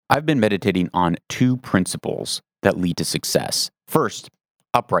I've been meditating on two principles that lead to success. First,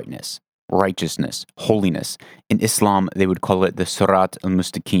 uprightness, righteousness, holiness. In Islam, they would call it the Surat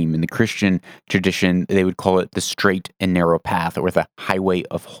al-Mustaqim. In the Christian tradition, they would call it the straight and narrow path, or the highway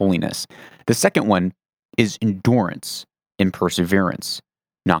of holiness. The second one is endurance and perseverance,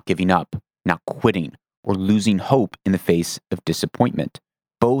 not giving up, not quitting, or losing hope in the face of disappointment.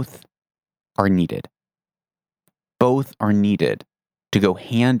 Both are needed. Both are needed to go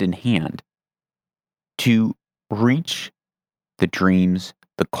hand in hand to reach the dreams,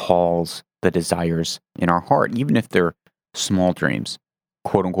 the calls, the desires in our heart, even if they're small dreams,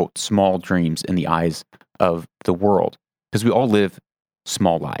 quote unquote, small dreams in the eyes of the world, because we all live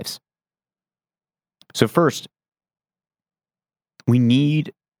small lives. So first, we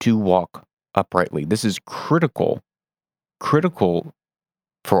need to walk uprightly. This is critical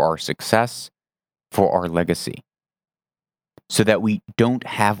for our success, for our legacy, so that we don't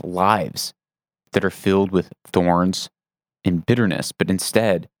have lives that are filled with thorns and bitterness, but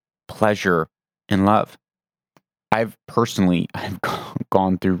instead pleasure and love. I've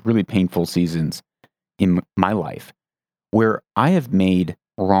gone through really painful seasons in my life where I have made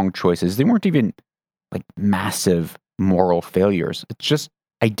wrong choices. They weren't even like massive moral failures. It's just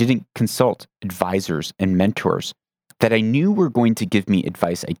I didn't consult advisors and mentors that I knew were going to give me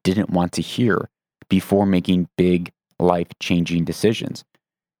advice I didn't want to hear before making big life-changing decisions.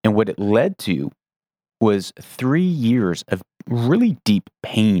 And what it led to was 3 years of really deep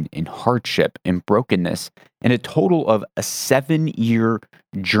pain and hardship and brokenness, and a total of a 7-year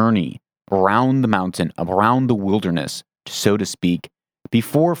journey around the mountain, around the wilderness, so to speak,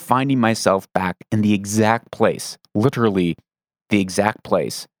 before finding myself back in the exact place, literally the exact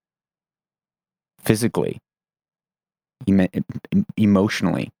place, physically,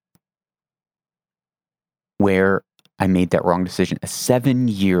 emotionally, where I made that wrong decision. A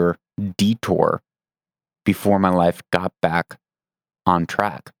 7-year detour before my life got back on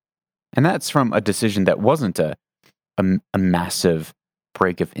track. And that's from a decision that wasn't a massive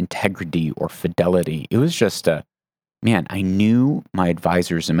break of integrity or fidelity. It was just I knew my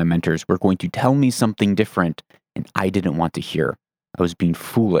advisors and my mentors were going to tell me something different, and I didn't want to hear. I was being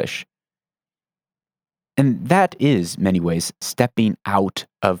foolish. And that is, many ways, stepping out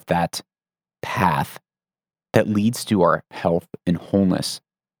of that path that leads to our health and wholeness.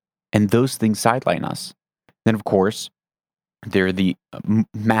 And those things sideline us. Then, of course, there are the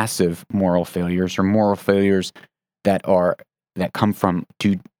massive moral failures, or moral failures that come from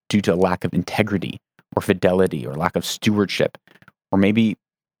due to a lack of integrity or fidelity or lack of stewardship, or maybe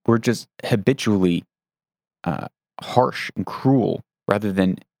we're just habitually harsh and cruel rather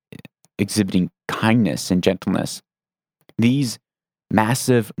than exhibiting kindness and gentleness. These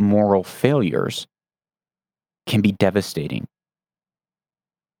massive moral failures can be devastating.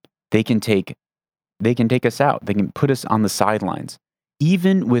 They can take us out. They can put us on the sidelines.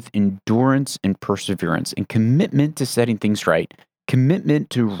 Even with endurance and perseverance and commitment to setting things right,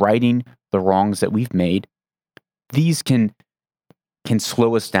 commitment to righting the wrongs that we've made, these can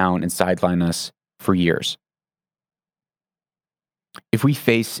slow us down and sideline us for years. If we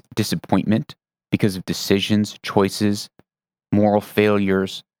face disappointment because of decisions, choices, moral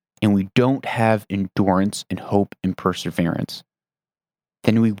failures, and we don't have endurance and hope and perseverance,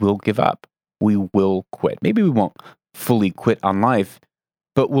 then we will give up. We will quit. Maybe we won't fully quit on life,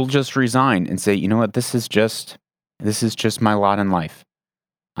 but we'll just resign and say, you know what, this is just my lot in life.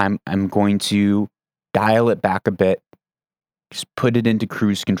 I'm going to dial it back a bit, just put it into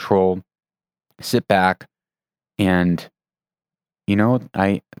cruise control, sit back, and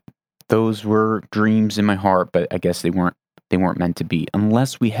those were dreams in my heart, but I guess they weren't meant to be.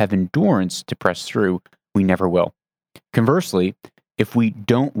 Unless we have endurance to press through, we never will. Conversely, if we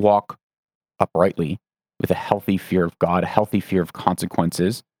don't walk uprightly with a healthy fear of God, a healthy fear of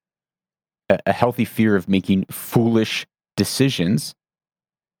consequences, a healthy fear of making foolish decisions,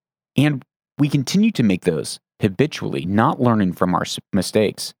 and we continue to make those habitually, not learning from our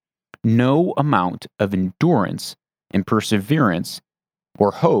mistakes, no amount of endurance and perseverance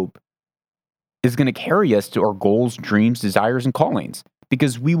or hope is going to carry us to our goals, dreams, desires, and callings,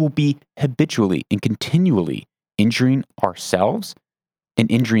 because we will be habitually and continually injuring ourselves and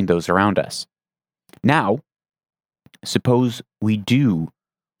injuring those around us. Now, suppose we do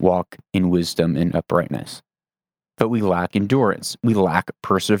walk in wisdom and uprightness, but we lack endurance, we lack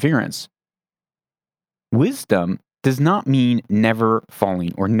perseverance. Wisdom does not mean never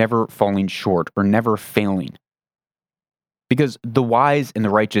falling short or never failing. Because the wise and the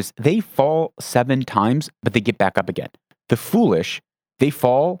righteous, they fall 7 times, but they get back up again. The foolish, they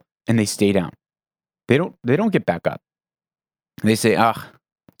fall and they stay down. They don't get back up. They say,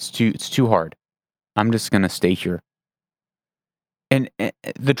 It's too hard. I'm just going to stay here. And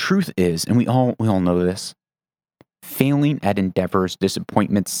the truth is, and we all know this, failing at endeavors,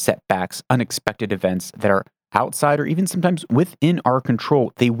 disappointments, setbacks, unexpected events that are outside or even sometimes within our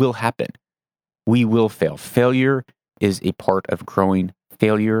control, they will happen. We will fail. Failure is a part of growing.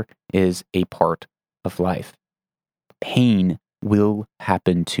 Failure is a part of life. Pain will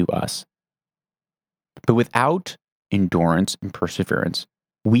happen to us. But without endurance and perseverance,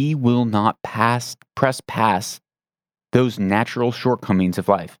 we will not press past those natural shortcomings of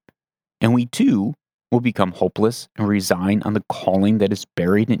life. And we too will become hopeless and resign on the calling that is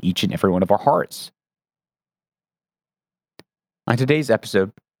buried in each and every one of our hearts. On today's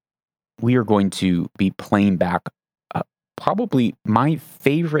episode, we are going to be playing back probably my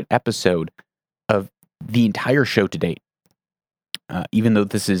favorite episode of the entire show to date. Even though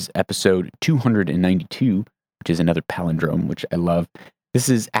this is episode 292, which is another palindrome, which I love, this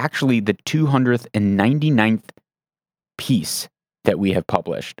is actually the 299th piece that we have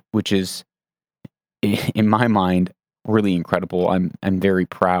published, which is, in my mind, really incredible. I'm very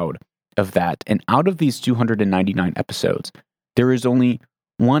proud of that. And out of these 299 episodes, there is only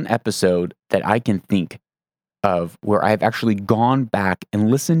one episode that I can think of where I've actually gone back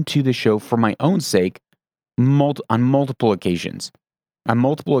and listened to the show for my own sake on multiple occasions. On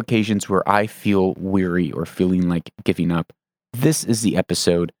multiple occasions where I feel weary or feeling like giving up, this is the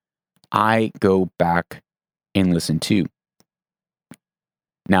episode I go back and listen to.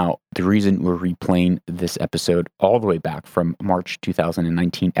 Now, the reason we're replaying this episode all the way back from March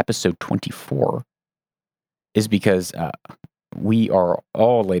 2019, episode 24, is because we are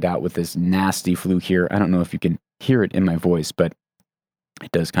all laid out with this nasty flu here. I don't know if you can hear it in my voice, but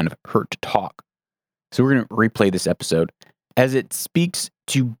it does kind of hurt to talk. So we're going to replay this episode as it speaks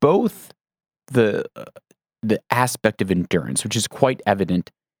to both the aspect of endurance, which is quite evident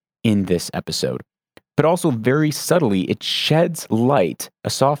in this episode, but also very subtly, it sheds light, a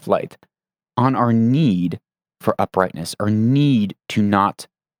soft light, on our need for uprightness, our need to not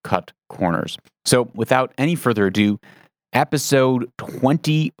cut corners. So without any further ado, episode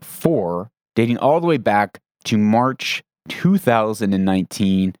 24, dating all the way back to March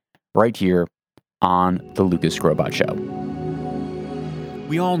 2019, right here on the Lucas Robot Show.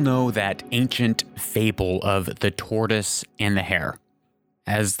 We all know that ancient fable of the tortoise and the hare.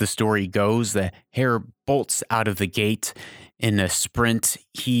 As the story goes, the hare bolts out of the gate in a sprint.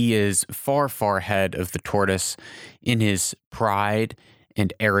 He is far, far ahead of the tortoise. In his pride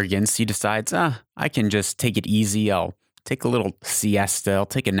and arrogance, he decides, I can just take it easy. I'll take a little siesta. I'll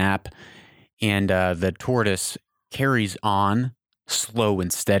take a nap. And the tortoise carries on slow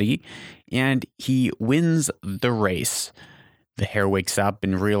and steady, and he wins the race. The hare wakes up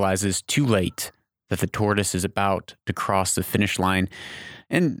and realizes too late that the tortoise is about to cross the finish line.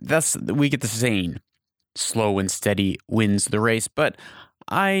 And thus we get the saying, slow and steady wins the race. But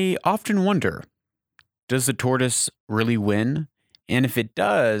I often wonder, does the tortoise really win? And if it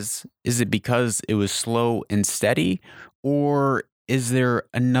does, is it because it was slow and steady? Or is there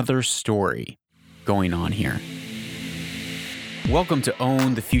another story going on here? Welcome to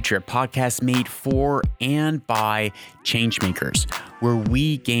Own the Future, a podcast made for and by changemakers, where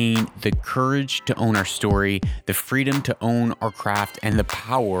we gain the courage to own our story, the freedom to own our craft, and the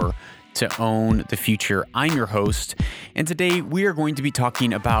power to own the future. I'm your host, and today we are going to be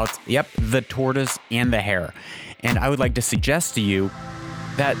talking about, the tortoise and the hare. And I would like to suggest to you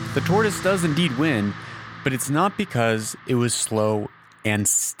that the tortoise does indeed win, but it's not because it was slow and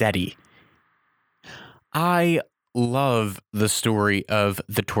steady. I love the story of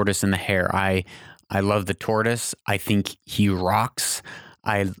the tortoise and the hare. I love the tortoise. I think he rocks.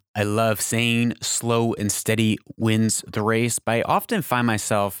 I love saying slow and steady wins the race, but I often find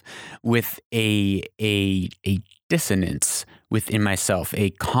myself with a dissonance within myself,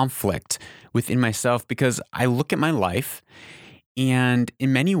 a conflict within myself, because I look at my life and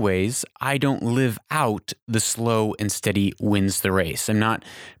in many ways, I don't live out the slow and steady wins the race. I'm not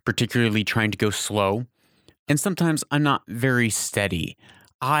particularly trying to go slow. And sometimes I'm not very steady.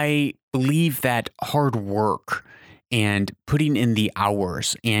 I believe that hard work and putting in the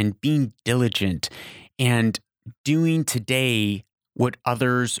hours and being diligent and doing today what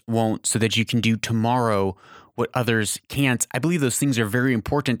others won't so that you can do tomorrow what others can't, I believe those things are very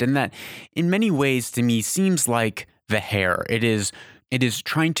important, and that in many ways to me seems like the hare. It is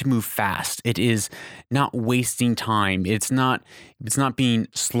trying to move fast. It is not wasting time. It's not being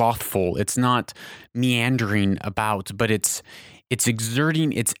slothful. It's not meandering about, but it's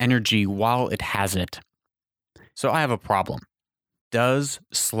exerting its energy while it has it. So I have a problem. Does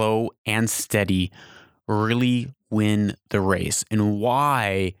slow and steady really win the race? And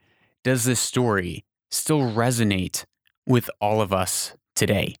why does this story still resonate with all of us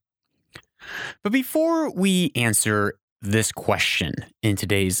today? But before we answer this question in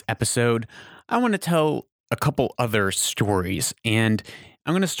today's episode, I want to tell a couple other stories. And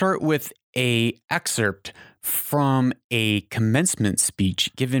I'm going to start with an excerpt from a commencement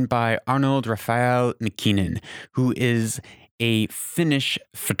speech given by Arnold Raphael Mäkinen, who is a Finnish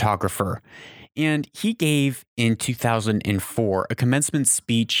photographer. And he gave in 2004 a commencement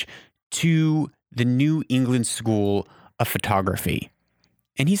speech to the New England School of Photography.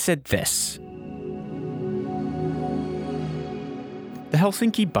 And he said this: "The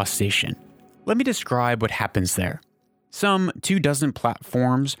Helsinki bus station. Let me describe what happens there. Some 24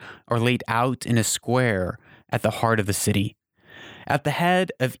 platforms are laid out in a square at the heart of the city. At the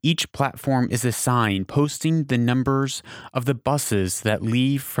head of each platform is a sign posting the numbers of the buses that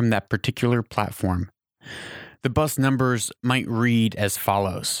leave from that particular platform. The bus numbers might read as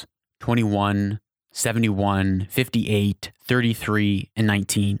follows: 21, 71, 58, 33, and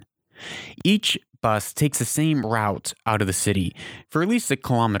 19. Each bus takes the same route out of the city for at least a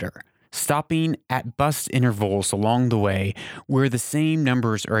kilometer, stopping at bus intervals along the way where the same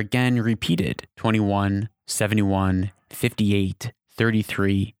numbers are again repeated: 21, 71, 58,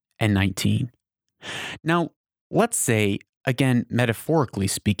 33, and 19. Now, let's say, again metaphorically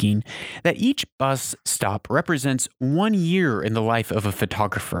speaking, that each bus stop represents 1 year in the life of a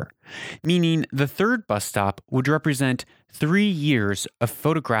photographer, meaning the third bus stop would represent 3 years of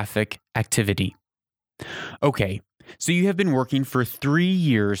photographic activity. Okay, so you have been working for 3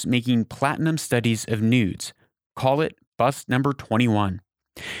 years making platinum studies of nudes. Call it bus number 21.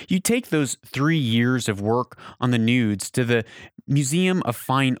 You take those 3 years of work on the nudes to the Museum of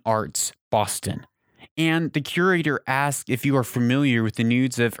Fine Arts, Boston, and the curator asks if you are familiar with the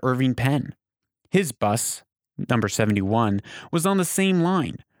nudes of Irving Penn. His bus, number 71, was on the same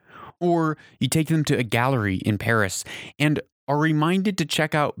line. Or you take them to a gallery in Paris and are reminded to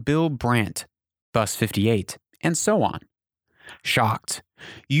check out Bill Brandt, bus 58, and so on. Shocked,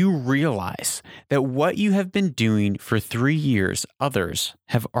 you realize that what you have been doing for 3 years, others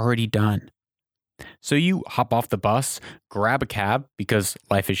have already done. So you hop off the bus, grab a cab because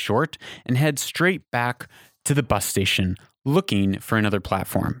life is short, and head straight back to the bus station looking for another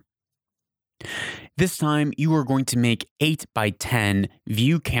platform. This time, you are going to make 8x10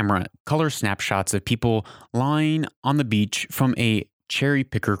 view camera color snapshots of people lying on the beach from a cherry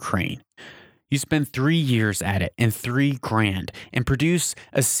picker crane. You spend 3 years at it and $3,000 and produce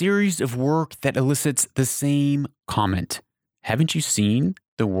a series of work that elicits the same comment. Haven't you seen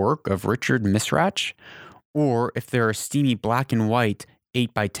the work of Richard Misrach? Or if there are steamy black and white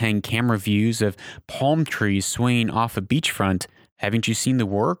 8x10 camera views of palm trees swaying off a beachfront, haven't you seen the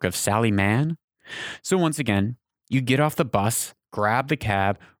work of Sally Mann? So once again, you get off the bus, grab the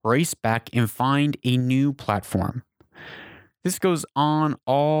cab, race back, and find a new platform. This goes on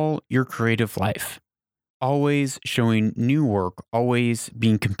all your creative life, always showing new work, always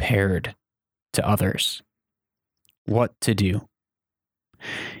being compared to others. What to do?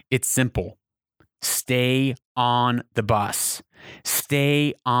 It's simple. Stay on the bus.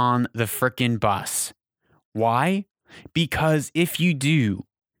 Stay on the frickin' bus. Why? Because if you do,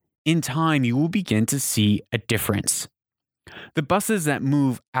 in time you will begin to see a difference. The buses that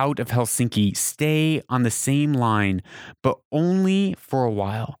move out of Helsinki stay on the same line, but only for a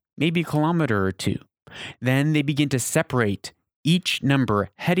while, maybe a kilometer or two. Then they begin to separate, each number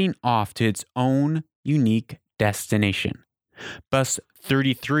heading off to its own unique destination. Bus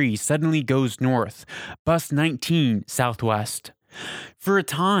 33 suddenly goes north, bus 19 southwest. For a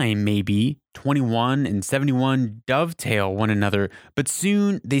time, maybe 21 and 71 dovetail one another, but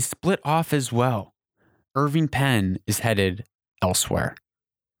soon they split off as well. Irving Penn is headed elsewhere.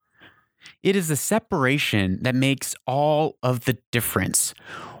 It is the separation that makes all of the difference.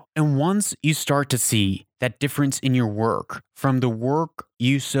 And once you start to see that difference in your work from the work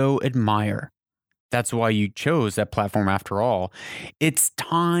you so admire, that's why you chose that platform after all, it's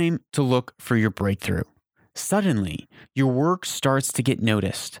time to look for your breakthrough. Suddenly, your work starts to get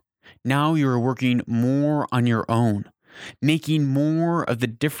noticed. Now you're working more on your own, making more of the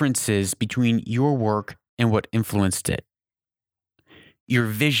differences between your work and what influenced it. Your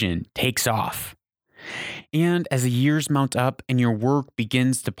vision takes off. And as the years mount up and your work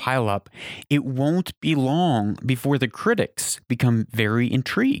begins to pile up, it won't be long before the critics become very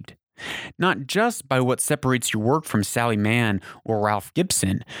intrigued. Not just by what separates your work from Sally Mann or Ralph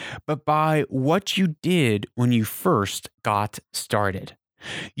Gibson, but by what you did when you first got started.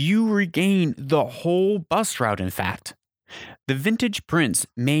 You regain the whole bus route, in fact. The vintage prints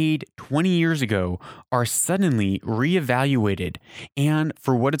made 20 years ago are suddenly reevaluated and,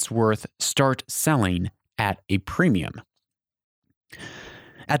 for what it's worth, start selling at a premium.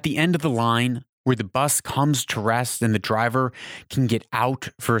 At the end of the line, where the bus comes to rest and the driver can get out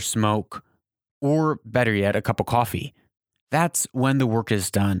for a smoke, or better yet, a cup of coffee, that's when the work is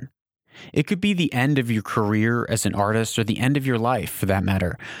done. It could be the end of your career as an artist or the end of your life for that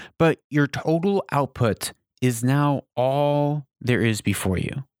matter, but your total output is now all there is before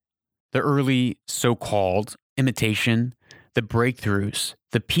you. The early so-called imitation, the breakthroughs,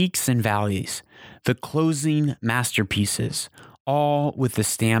 the peaks and valleys, the closing masterpieces, all with the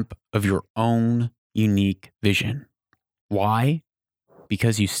stamp of your own unique vision. Why?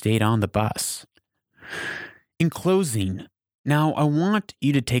 Because you stayed on the bus. In closing, now I want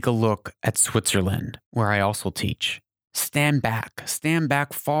you to take a look at Switzerland, where I also teach. Stand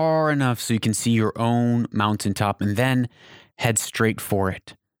back far enough so you can see your own mountaintop and then head straight for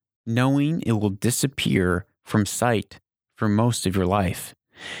it, knowing it will disappear from sight for most of your life.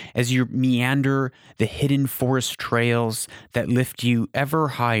 As you meander the hidden forest trails that lift you ever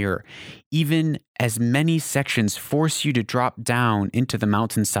higher, even as many sections force you to drop down into the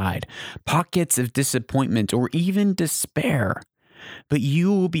mountainside, pockets of disappointment or even despair. But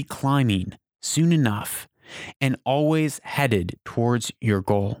you will be climbing soon enough and always headed towards your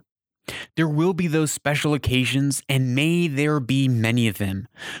goal. There will be those special occasions, and may there be many of them,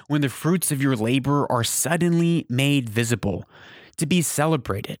 when the fruits of your labor are suddenly made visible, to be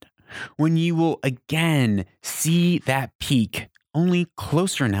celebrated, when you will again see that peak, only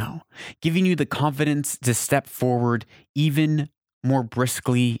closer now, giving you the confidence to step forward even more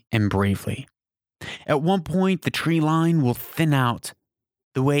briskly and bravely. At one point, the tree line will thin out,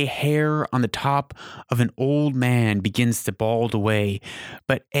 the way hair on the top of an old man begins to bald away,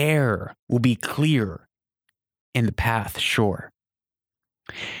 but air will be clear and the path sure.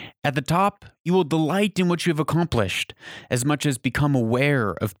 At the top, you will delight in what you have accomplished, as much as become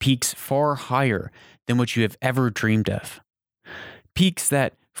aware of peaks far higher than what you have ever dreamed of. Peaks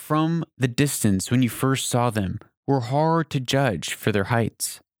that, from the distance when you first saw them, were hard to judge for their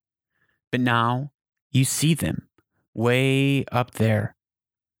heights. But now, you see them, way up there.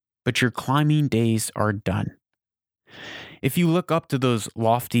 But your climbing days are done. If you look up to those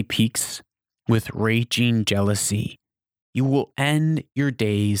lofty peaks with raging jealousy, you will end your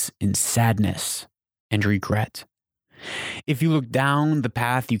days in sadness and regret. If you look down the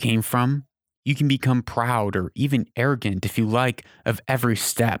path you came from, you can become proud or even arrogant, if you like, of every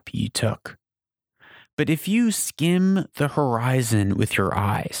step you took. But if you skim the horizon with your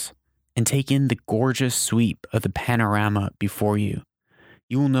eyes and take in the gorgeous sweep of the panorama before you,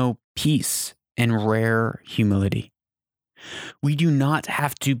 you will know peace and rare humility. We do not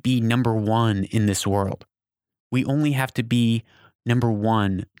have to be number one in this world. We only have to be number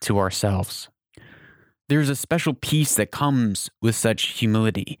one to ourselves. There's a special peace that comes with such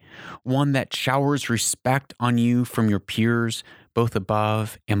humility, one that showers respect on you from your peers, both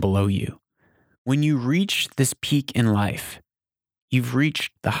above and below you. When you reach this peak in life, you've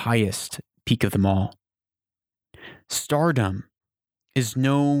reached the highest peak of them all. Stardom is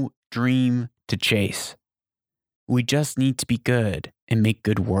no dream to chase. We just need to be good and make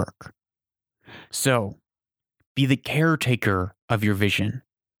good work. So, be the caretaker of your vision.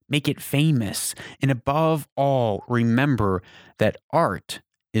 Make it famous. And above all, remember that art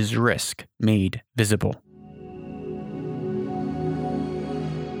is risk made visible.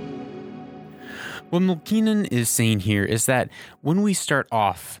 What Mulkinen is saying here is that when we start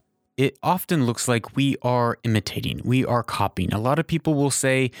off, it often looks like we are imitating, we are copying. A lot of people will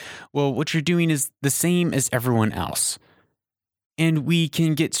say, well, what you're doing is the same as everyone else. And we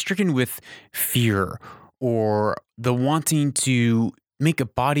can get stricken with fear or the wanting to make a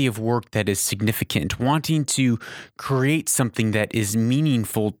body of work that is significant, wanting to create something that is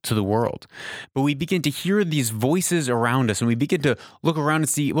meaningful to the world. But we begin to hear these voices around us and we begin to look around and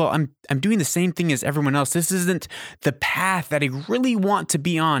see, well, I'm doing the same thing as everyone else. This isn't the path that I really want to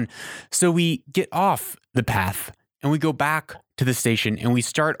be on. So we get off the path and we go back to the station and we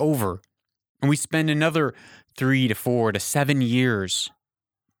start over and we spend another 3 to 4 to 7 years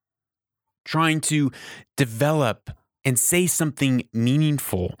trying to develop and say something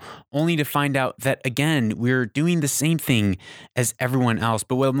meaningful, only to find out that, again, we're doing the same thing as everyone else.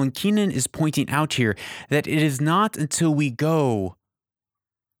 But what Mulkinen is pointing out here, that it is not until we go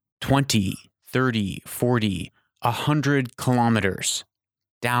 20, 30, 40, 100 kilometers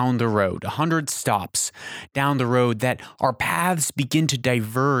down the road, 100 stops down the road, that our paths begin to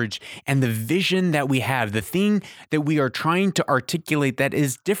diverge and the vision that we have, the thing that we are trying to articulate that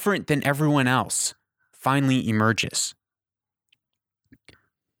is different than everyone else, finally emerges.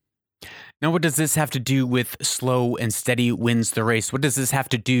 Now, what does this have to do with slow and steady wins the race? What does this have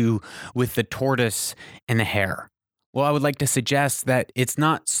to do with the tortoise and the hare? Well, I would like to suggest that it's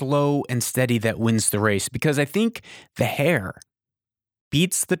not slow and steady that wins the race, because I think the hare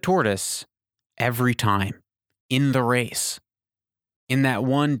beats the tortoise every time in the race, in that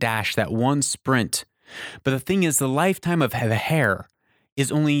one dash, that one sprint. But the thing is, the lifetime of the hare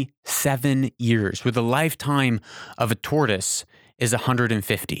is only 7 years, where the lifetime of a tortoise is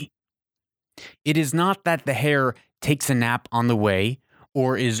 150. It is not that the hare takes a nap on the way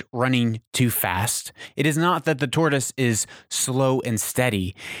or is running too fast. It is not that the tortoise is slow and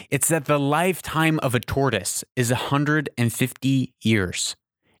steady. It's that the lifetime of a tortoise is 150 years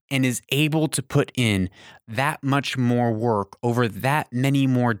and is able to put in that much more work over that many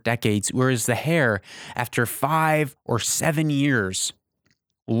more decades, whereas the hare, after 5 or 7 years,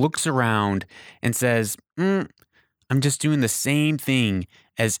 looks around and says, I'm just doing the same thing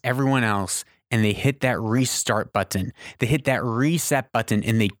as everyone else. And they hit that restart button. They hit that reset button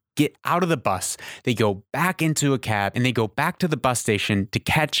and they get out of the bus. They go back into a cab and they go back to the bus station to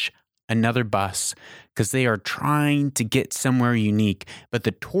catch another bus because they are trying to get somewhere unique. But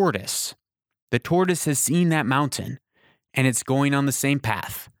the tortoise has seen that mountain and it's going on the same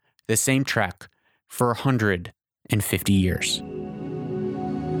path, the same trek for 150 years.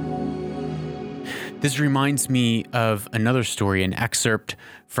 This reminds me of another story, an excerpt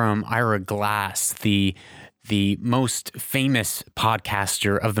from Ira Glass, the most famous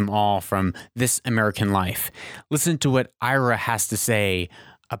podcaster of them all from This American Life. Listen to what Ira has to say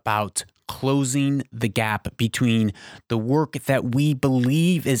about closing the gap between the work that we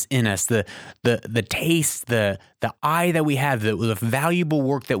believe is in us, the taste, the eye that we have, the valuable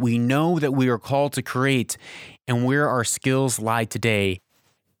work that we know that we are called to create, and where our skills lie today.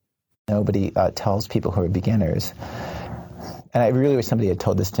 Nobody tells people who are beginners, and I really wish somebody had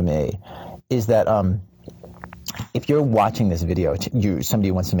told this to me, is that if you're watching this video, somebody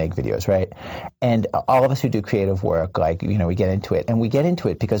who wants to make videos, right? And all of us who do creative work, like, we get into it, and we get into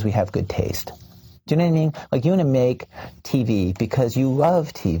it because we have good taste. Do you know what I mean? Like, you want to make TV because you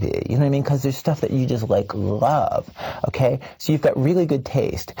love TV. You know what I mean? Because there's stuff that you just love. Okay? So you've got really good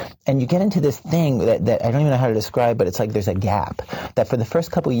taste. And you get into this thing that I don't even know how to describe, but it's like there's a gap. That for the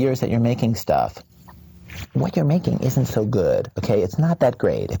first couple of years that you're making stuff, what you're making isn't so good, okay? It's not that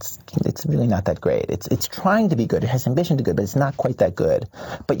great. It's really not that great. It's trying to be good. It has ambition to be good, but it's not quite that good.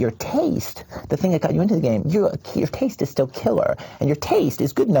 But your taste, the thing that got you into the game, your taste is still killer. And your taste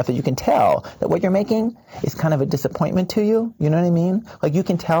is good enough that you can tell that what you're making is kind of a disappointment to you. You know what I mean? Like, you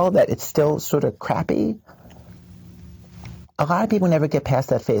can tell that it's still sort of crappy. A lot of people never get past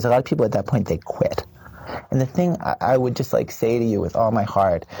that phase. A lot of people at that point, they quit. And the thing I would just say to you with all my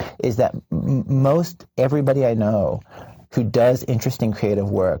heart is that most everybody I know who does interesting creative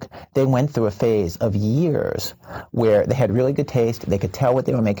work, they went through a phase of years where they had really good taste. They could tell what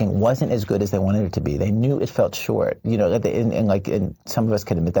they were making wasn't as good as they wanted it to be. They knew it felt short. And some of us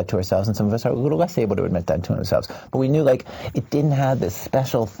can admit that to ourselves, and some of us are a little less able to admit that to ourselves. But we knew it didn't have this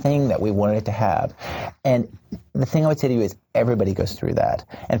special thing that we wanted it to have. And the thing I would say to you is everybody goes through that.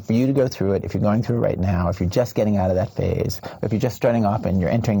 And for you to go through it, if you're going through it right now, if you're just getting out of that phase, or if you're just starting off and you're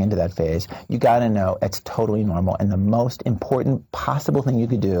entering into that phase, you got to know it's totally normal. And the most important possible thing you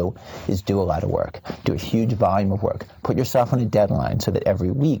could do is do a lot of work. Do a huge volume of work. Put yourself on a deadline so that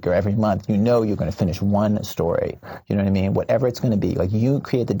every week or every month you know you're going to finish one story. You know what I mean? Whatever it's going to be. You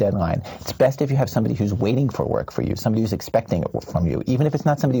create the deadline. It's best if you have somebody who's waiting for work for you, somebody who's expecting it from you, even if it's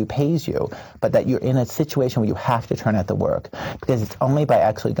not somebody who pays you, but that you're in a situation where you have to turn out the work, because it's only by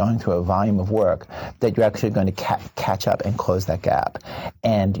actually going through a volume of work that you're actually going to catch up and close that gap,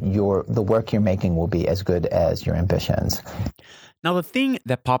 and the work you're making will be as good as your ambitions. Now, the thing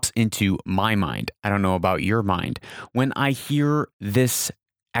that pops into my mind, I don't know about your mind, when I hear this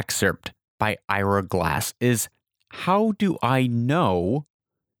excerpt by Ira Glass is, how do I know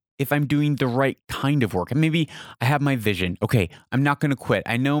if I'm doing the right kind of work? And maybe I have my vision. Okay, I'm not going to quit.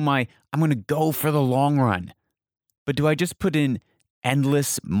 I know I'm going to go for the long run. But do I just put in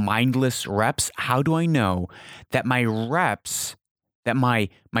endless, mindless reps? How do I know that my reps, that my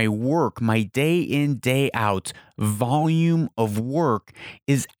work, my day in, day out volume of work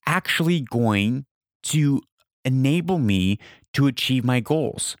is actually going to enable me to achieve my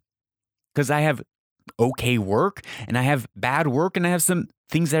goals? Because I have okay work and I have bad work and I have some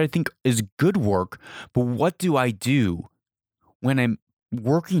things that I think is good work. But what do I do when I'm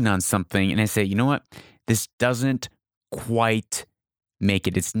working on something and I say, you know what, this doesn't quite make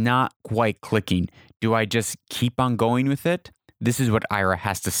it. It's not quite clicking. Do I just keep on going with it? This is what Ira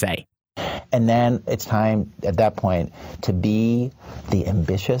has to say. And then it's time at that point to be the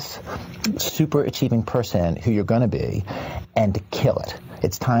ambitious, super achieving person who you're going to be and to kill it.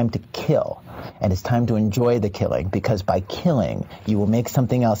 It's time to kill. And it's time to enjoy the killing, because by killing, you will make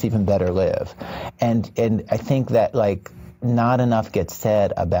something else even better live. And I think that, like, not enough gets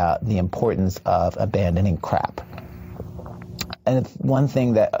said about the importance of abandoning crap. And one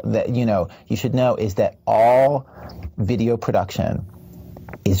thing that you should know is that all video production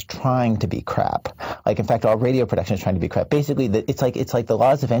is trying to be crap. Like, in fact, all radio production is trying to be crap. Basically, it's like the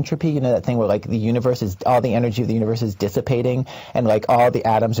laws of entropy, that thing where, like, the universe is, all the energy of the universe is dissipating, and, like, all the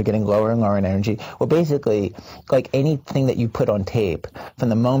atoms are getting lower and lower in energy. Well, basically, like, anything that you put on tape, from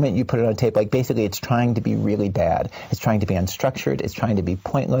the moment you put it on tape, like, basically it's trying to be really bad. It's trying to be unstructured. It's trying to be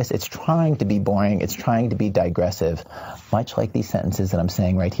pointless. It's trying to be boring. It's trying to be digressive, much like these sentences that I'm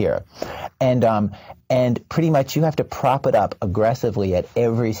saying right here. And pretty much you have to prop it up aggressively at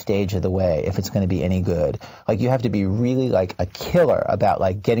every stage of the way if it's going to be any good. Like, you have to be really like a killer about,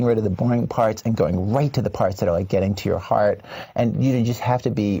 like, getting rid of the boring parts and going right to the parts that are, like, getting to your heart. And you just have to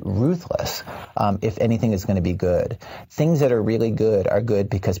be ruthless if anything is going to be good. Things that are really good are good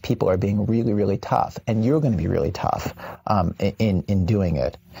because people are being really, really tough. And you're going to be really tough in doing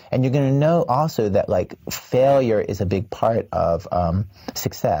it. And you're going to know also that, like, failure is a big part of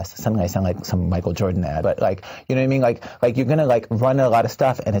success. Something I sound like some Michael Jordan ad, but, like, you know what I mean? Like you're going to, like, run a lot of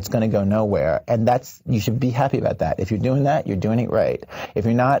stuff and it's going to go nowhere. And you should be happy about that. If you're doing that, you're doing it right. If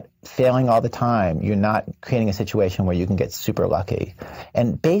you're not failing all the time, you're not creating a situation where you can get super lucky.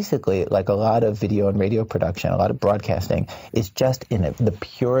 And basically, like, a lot of video and radio production, a lot of broadcasting is just in the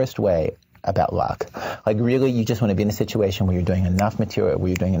purest way about luck. Like, really, you just want to be in a situation where you're doing enough material, where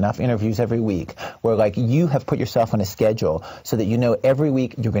you're doing enough interviews every week, where, like, you have put yourself on a schedule so that you know every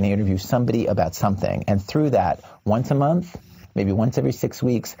week you're going to interview somebody about something. And through that, once a month, maybe once every 6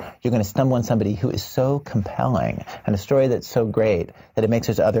 weeks, you're going to stumble on somebody who is so compelling and a story that's so great that it makes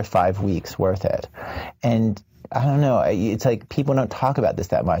those other 5 weeks worth it. And I don't know, it's like people don't talk about this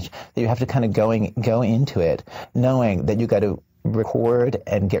that much, that you have to kind of go into it knowing that you got to record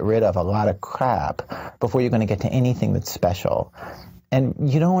and get rid of a lot of crap before you're going to get to anything that's special. And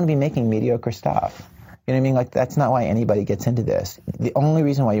you don't want to be making mediocre stuff. You know what I mean? Like, that's not why anybody gets into this. The only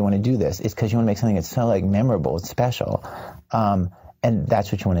reason why you want to do this is because you want to make something that's so, like, memorable, it's special. And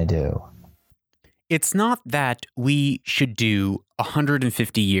that's what you want to do. It's not that we should do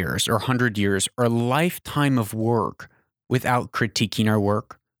 150 years or 100 years or a lifetime of work without critiquing our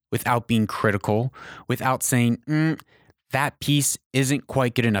work, without being critical, without saying, that piece isn't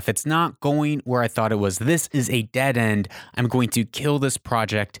quite good enough. It's not going where I thought it was. This is a dead end. I'm going to kill this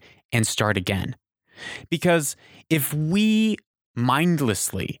project and start again. Because if we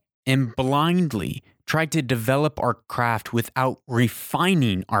mindlessly and blindly try to develop our craft without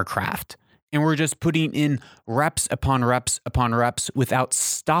refining our craft, and we're just putting in reps upon reps upon reps without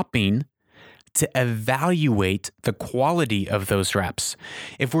stopping to evaluate the quality of those reps,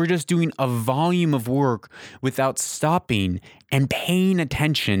 if we're just doing a volume of work without stopping and paying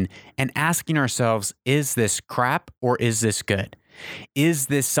attention and asking ourselves, is this crap or is this good? Is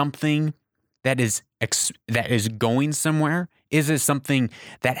this something that is going somewhere? Is this something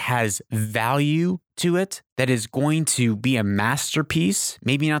that has value to it, that is going to be a masterpiece,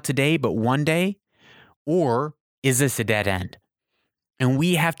 maybe not today, but one day? Or is this a dead end? And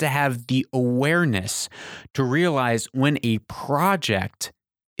we have to have the awareness to realize when a project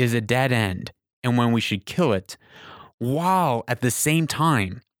is a dead end and when we should kill it, while at the same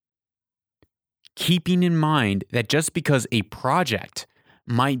time keeping in mind that just because a project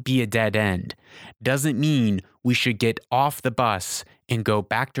might be a dead end doesn't mean we should get off the bus and go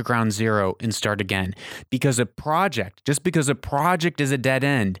back to ground zero and start again. Because just because a project is a dead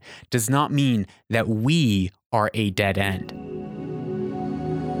end does not mean that we are a dead end.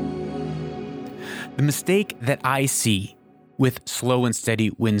 The mistake that I see with slow and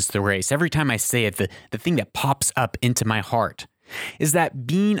steady wins the race, every time I say it, the thing that pops up into my heart is that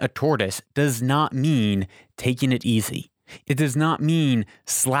being a tortoise does not mean taking it easy. It does not mean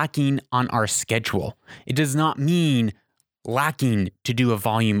slacking on our schedule. It does not mean lacking to do a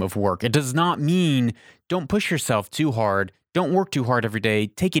volume of work. It does not mean don't push yourself too hard, don't work too hard every day,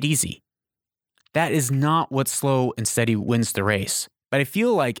 take it easy. That is not what slow and steady wins the race. But I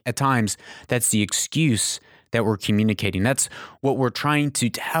feel like at times that's the excuse that we're communicating. That's what we're trying to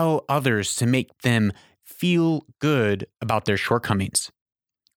tell others to make them feel good about their shortcomings.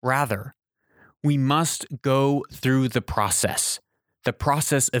 Rather, we must go through the process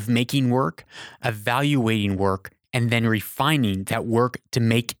of making work, evaluating work, and then refining that work to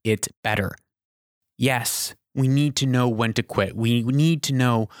make it better. Yes, We need to know when to quit. We need to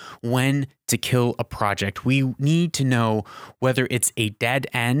know when to kill a project. We need to know whether it's a dead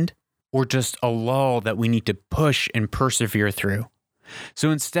end or just a lull that we need to push and persevere through.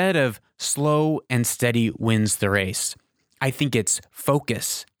 So instead of slow and steady wins the race, I think it's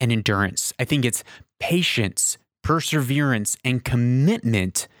focus and endurance. I think it's patience, perseverance, and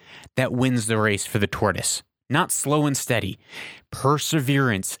commitment that wins the race for the tortoise. Not slow and steady,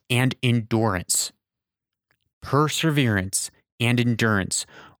 perseverance and endurance. Perseverance and endurance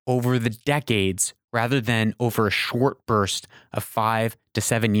over the decades rather than over a short burst of 5 to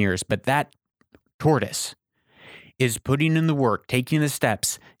 7 years. But that tortoise is putting in the work, taking the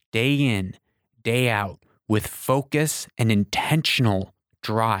steps day in, day out with focus and intentional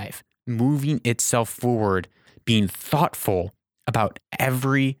drive, moving itself forward, being thoughtful about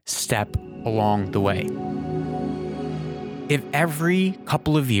every step along the way. If every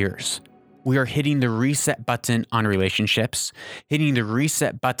couple of years we are hitting the reset button on relationships, hitting the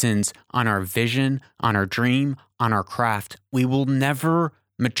reset buttons on our vision, on our dream, on our craft, we will never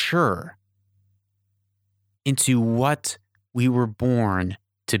mature into what we were born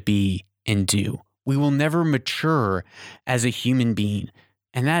to be and do. We will never mature as a human being.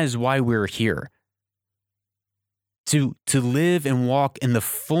 And that is why we're here. To live and walk in the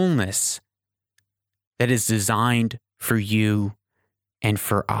fullness that is designed for you and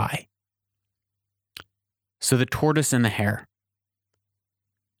for I. So the tortoise and the hare.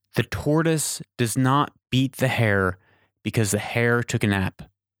 The tortoise does not beat the hare because the hare took a nap,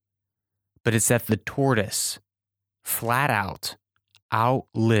 but it's that the tortoise flat out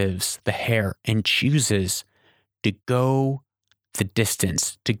outlives the hare and chooses to go the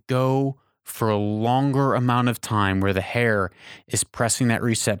distance, to go for a longer amount of time where the hare is pressing that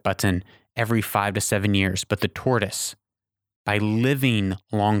reset button every 5 to 7 years. But the tortoise, by living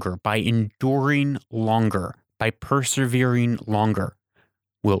longer, by enduring longer, by persevering longer,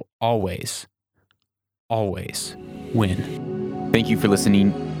 will always, always win. Thank you for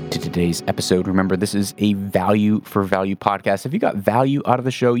listening to today's episode. Remember, this is a value for value podcast. If you got value out of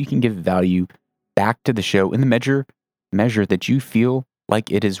the show, you can give value back to the show in the measure that you feel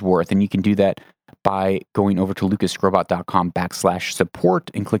like it is worth. And you can do that by going over to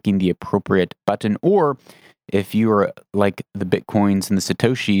lucasgrobot.com/support and clicking the appropriate button. Or if you are like the Bitcoins and the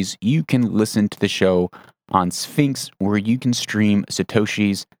Satoshis, you can listen to the show on Sphinx, where you can stream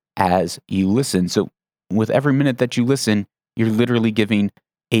Satoshis as you listen. So with every minute that you listen, you're literally giving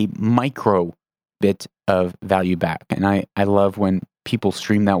a micro bit of value back. And I love when people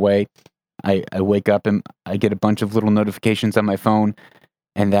stream that way. I wake up and I get a bunch of little notifications on my phone,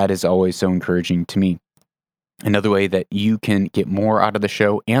 and that is always so encouraging to me. Another way that you can get more out of the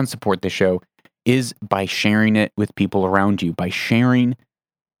show and support the show is by sharing it with people around you, by sharing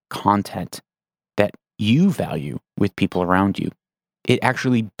content that you value with people around you. It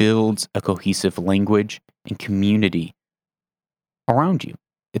actually builds a cohesive language and community around you.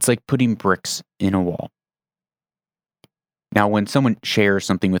 It's like putting bricks in a wall. Now, when someone shares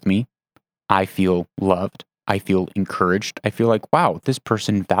something with me, I feel loved. I feel encouraged. I feel like, wow, this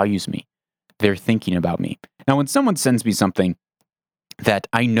person values me. They're thinking about me. Now, when someone sends me something that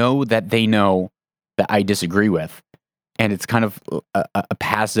I know that they know that I disagree with, and it's kind of a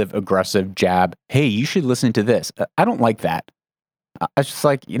passive-aggressive jab, hey, you should listen to this. I don't like that. I was just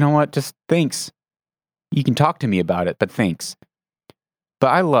like, you know what? Just thanks. You can talk to me about it, but thanks.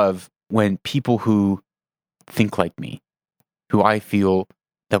 But I love when people who think like me, who I feel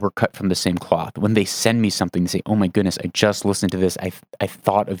that we're cut from the same cloth, when they send me something and say, oh my goodness, I just listened to this. I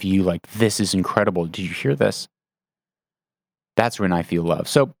thought of you, like, this is incredible. Did you hear this? That's when I feel love.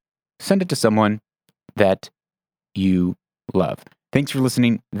 So send it to someone that you love. Thanks for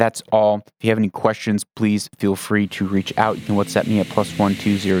listening. That's all. If you have any questions, please feel free to reach out. You can WhatsApp me at +1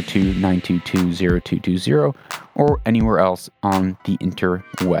 202 922 0220 or anywhere else on the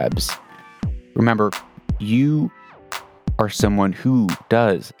interwebs. Remember, you are someone who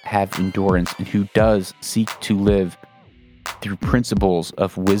does have endurance and who does seek to live through principles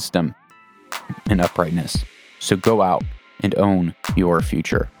of wisdom and uprightness. So go out and own your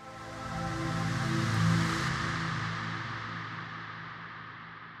future.